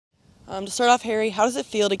To start off, Harry, how does it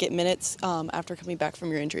feel to get minutes after coming back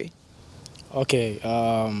from your injury? Okay,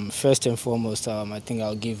 first and foremost, I think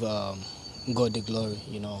I'll give God the glory.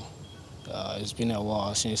 It's been a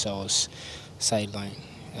while since I was sidelined,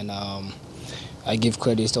 and I give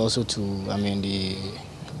credit also to,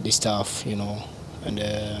 the staff,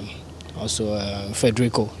 and also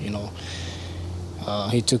Federico.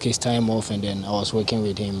 He took his time off, and then I was working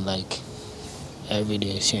with him like every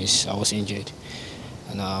day since I was injured,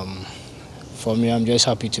 and for me, I'm just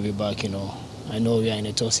happy to be back. I know we are in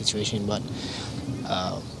a tough situation, but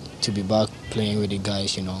to be back playing with the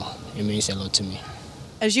guys, it means a lot to me.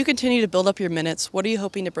 As you continue to build up your minutes, what are you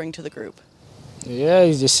hoping to bring to the group? Yeah,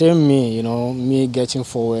 it's the same me, me getting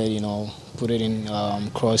forward, put it in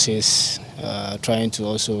crosses, trying to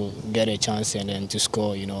also get a chance and then to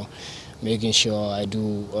score, making sure I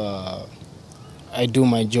do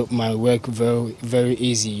my job, my work very, very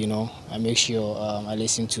easy, I make sure I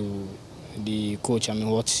listen to the coach,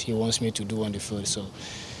 what he wants me to do on the field. So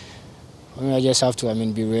I just have to,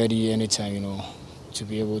 be ready anytime, to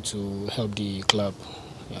be able to help the club.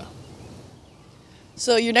 Yeah.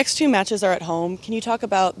 So your next two matches are at home. Can you talk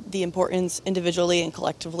about the importance individually and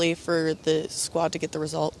collectively for the squad to get the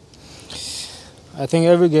result? I think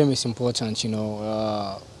every game is important,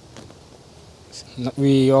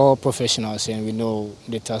 we all professionals and we know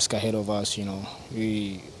the task ahead of us,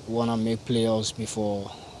 We want to make playoffs before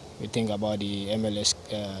we think about the MLS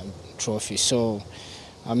trophy. So,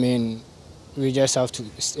 we just have to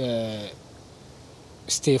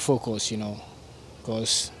stay focused,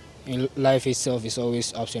 because in life itself is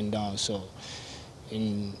always ups and downs. So,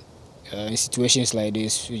 in situations like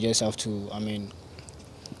this, we just have to,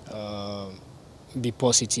 be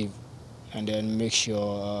positive and then make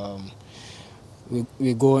sure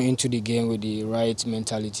we go into the game with the right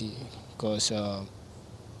mentality, because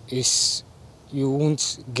you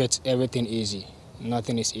won't get everything easy.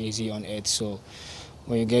 Nothing is easy on earth. So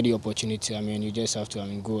when you get the opportunity, you just have to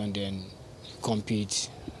go and then compete.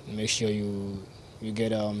 Make sure you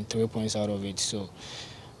get 3 points out of it. So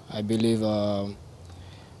I believe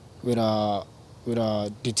with our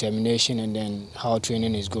determination and then how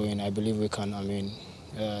training is going, I believe we can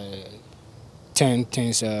turn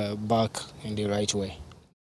things back in the right way.